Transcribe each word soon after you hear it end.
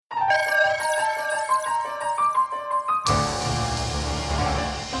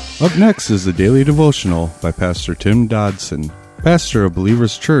Up next is the Daily Devotional by Pastor Tim Dodson, pastor of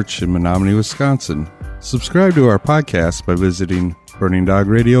Believers Church in Menominee, Wisconsin. Subscribe to our podcast by visiting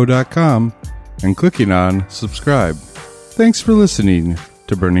burningdogradio.com and clicking on subscribe. Thanks for listening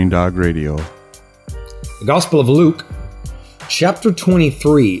to Burning Dog Radio. The Gospel of Luke, chapter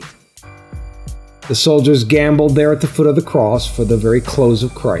 23. The soldiers gambled there at the foot of the cross for the very clothes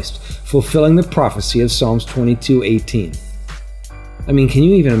of Christ, fulfilling the prophecy of Psalms 22:18. I mean, can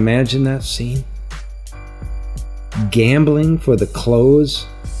you even imagine that scene? Gambling for the clothes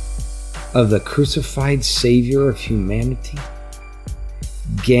of the crucified Savior of humanity.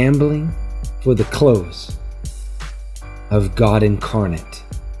 Gambling for the clothes of God incarnate.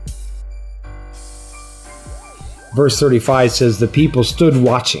 Verse 35 says, the people stood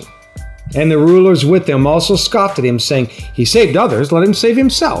watching, and the rulers with them also scoffed at him, saying, he saved others, let him save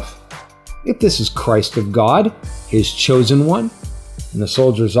himself. If this is Christ of God, his chosen one. And the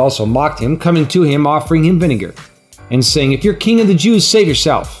soldiers also mocked him, coming to him, offering him vinegar, and saying, if you're king of the Jews, save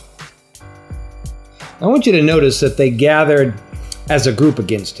yourself. I want you to notice that they gathered as a group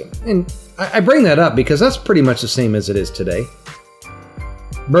against him. And I bring that up because that's pretty much the same as it is today.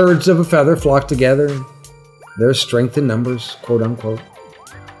 Birds of a feather flock together. There's strength in numbers, quote unquote.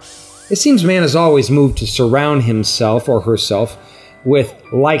 It seems man is always moved to surround himself or herself with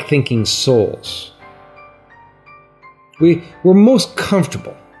like-thinking souls. We're most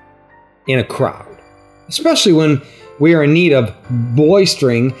comfortable in a crowd, especially when we are in need of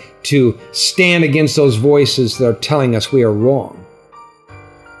bolstering to stand against those voices that are telling us we are wrong,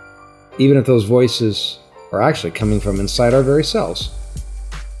 even if those voices are actually coming from inside our very selves.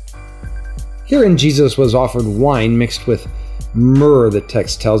 Herein Jesus was offered wine mixed with myrrh, the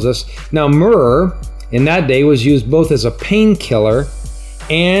text tells us. Now myrrh in that day was used both as a painkiller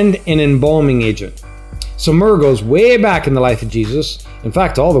and an embalming agent. So myrrh goes way back in the life of Jesus. In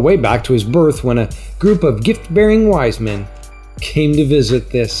fact, all the way back to his birth, when a group of gift-bearing wise men came to visit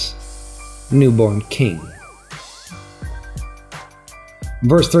this newborn king.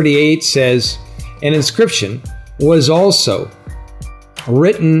 Verse 38 says, an inscription was also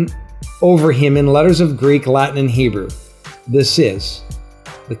written over him in letters of Greek, Latin, and Hebrew. This is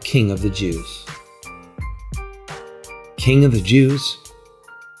the King of the Jews. King of the Jews?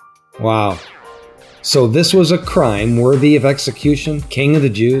 Wow. So this was a crime worthy of execution, King of the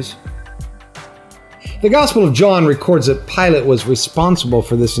Jews? The Gospel of John records that Pilate was responsible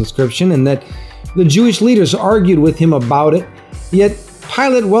for this inscription and that the Jewish leaders argued with him about it. Yet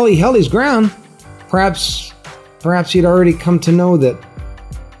Pilate, well, he held his ground. Perhaps he'd already come to know that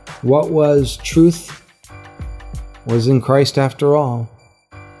what was truth was in Christ after all.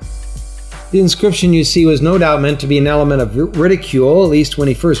 The inscription, you see, was no doubt meant to be an element of ridicule, at least when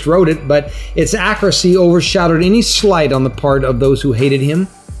he first wrote it, but its accuracy overshadowed any slight on the part of those who hated him.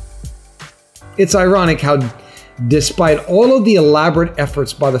 It's ironic how, despite all of the elaborate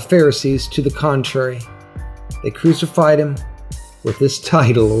efforts by the Pharisees to the contrary, they crucified him with this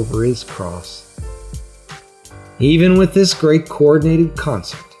title over his cross. Even with this great coordinated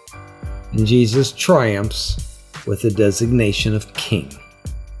concert, and Jesus triumphs with the designation of king.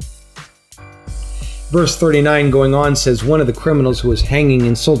 Verse 39 going on says, one of the criminals who was hanging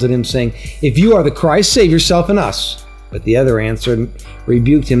insulted him, saying, if you are the Christ, save yourself and us. But the other answered,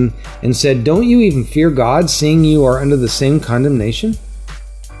 rebuked him, and said, don't you even fear God, seeing you are under the same condemnation?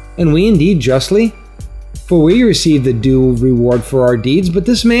 And we indeed justly, for we receive the due reward for our deeds, but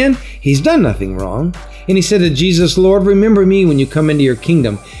this man, he's done nothing wrong. And he said to Jesus, Lord, remember me when you come into your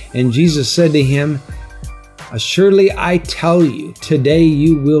kingdom. And Jesus said to him, assuredly I tell you, today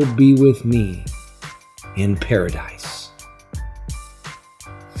you will be with me in paradise.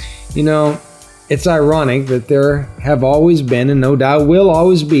 You know, it's ironic that there have always been, and no doubt will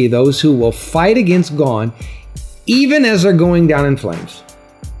always be, those who will fight against God even as they're going down in flames.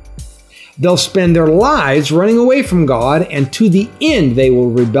 They'll spend their lives running away from God, and to the end they will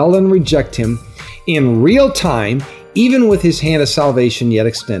rebel and reject Him in real time, even with His hand of salvation yet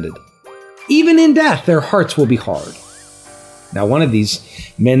extended. Even in death, their hearts will be hard. Now, one of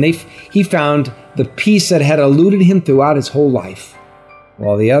these men, he found the peace that had eluded him throughout his whole life,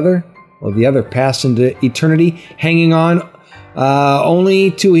 while the other passed into eternity, hanging on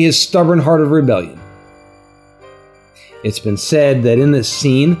only to his stubborn heart of rebellion. It's been said that in this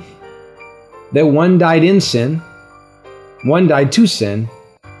scene, that one died in sin, one died to sin,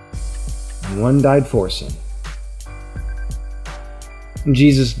 and one died for sin. And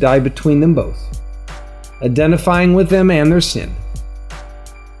Jesus died between them both, identifying with them and their sin.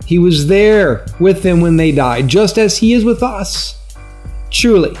 He was there with them when they died, just as He is with us.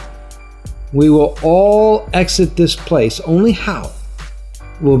 Truly, we will all exit this place. Only how?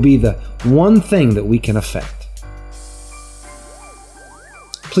 will be the one thing that we can affect.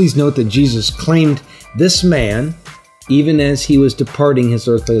 Please note that Jesus claimed this man even as he was departing his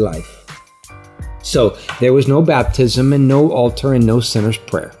earthly life. So there was no baptism and no altar and no sinner's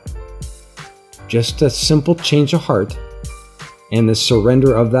prayer. Just a simple change of heart and the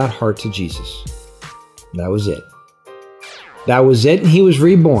surrender of that heart to Jesus. That was it. That was it, and he was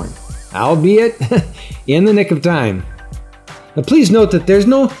reborn, albeit in the nick of time. Now please note that there's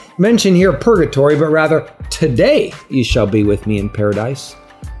no mention here of purgatory, but rather, today you shall be with me in paradise.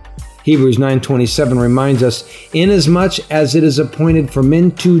 Hebrews 9:27 reminds us, inasmuch as it is appointed for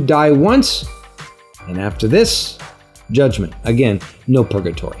men to die once, and after this, judgment. Again, no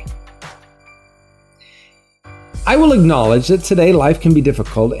purgatory. I will acknowledge that today life can be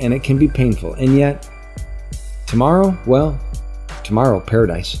difficult and it can be painful, and yet tomorrow, well, tomorrow,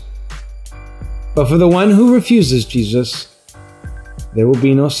 paradise. But for the one who refuses Jesus, there will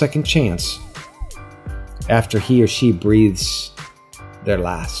be no second chance after he or she breathes their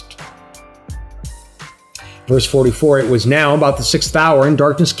last. Verse 44, it was now about the 6th hour, and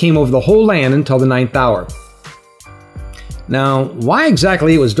darkness came over the whole land until the 9th hour. Now, why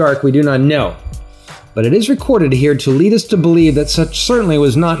exactly it was dark, we do not know. But it is recorded here to lead us to believe that such certainly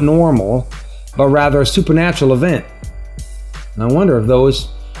was not normal, but rather a supernatural event. And I wonder if those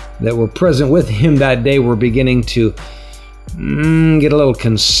that were present with him that day were beginning to get a little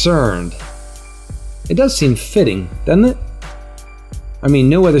concerned. It does seem fitting, doesn't it? I mean,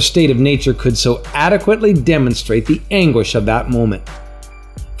 no other state of nature could so adequately demonstrate the anguish of that moment.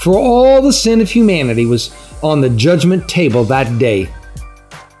 For all the sin of humanity was on the judgment table that day.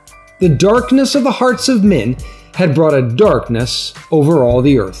 The darkness of the hearts of men had brought a darkness over all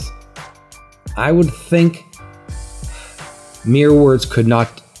the earth. I would think mere words could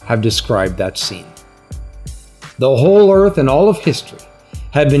not have described that scene. The whole earth and all of history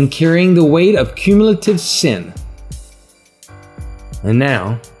had been carrying the weight of cumulative sin. And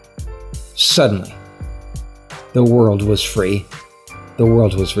now, suddenly, the world was free. The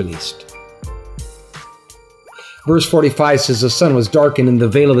world was released. Verse 45 says, the sun was darkened and the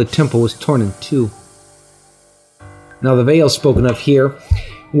veil of the temple was torn in two. Now the veil spoken of here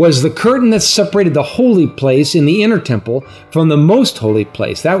was the curtain that separated the holy place in the inner temple from the most holy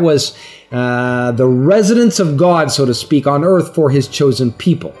place. That was the residence of God, so to speak, on earth for his chosen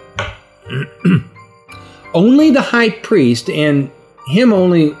people. Only the high priest, and him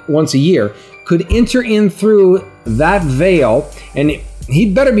only once a year, could enter in through that veil, and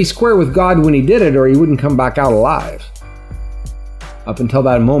he'd better be square with God when he did it, or he wouldn't come back out alive. Up until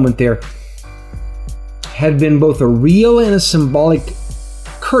that moment, there had been both a real and a symbolic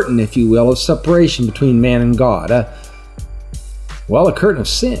curtain, if you will, of separation between man and God. A curtain of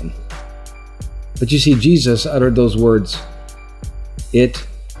sin. But you see, Jesus uttered those words, "It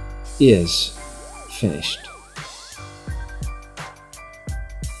is finished."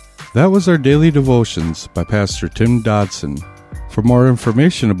 That was our daily devotions by Pastor Tim Dodson. For more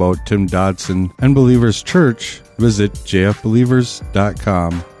information about Tim Dodson and Believers Church, visit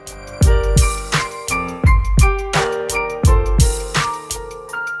jfbelievers.com.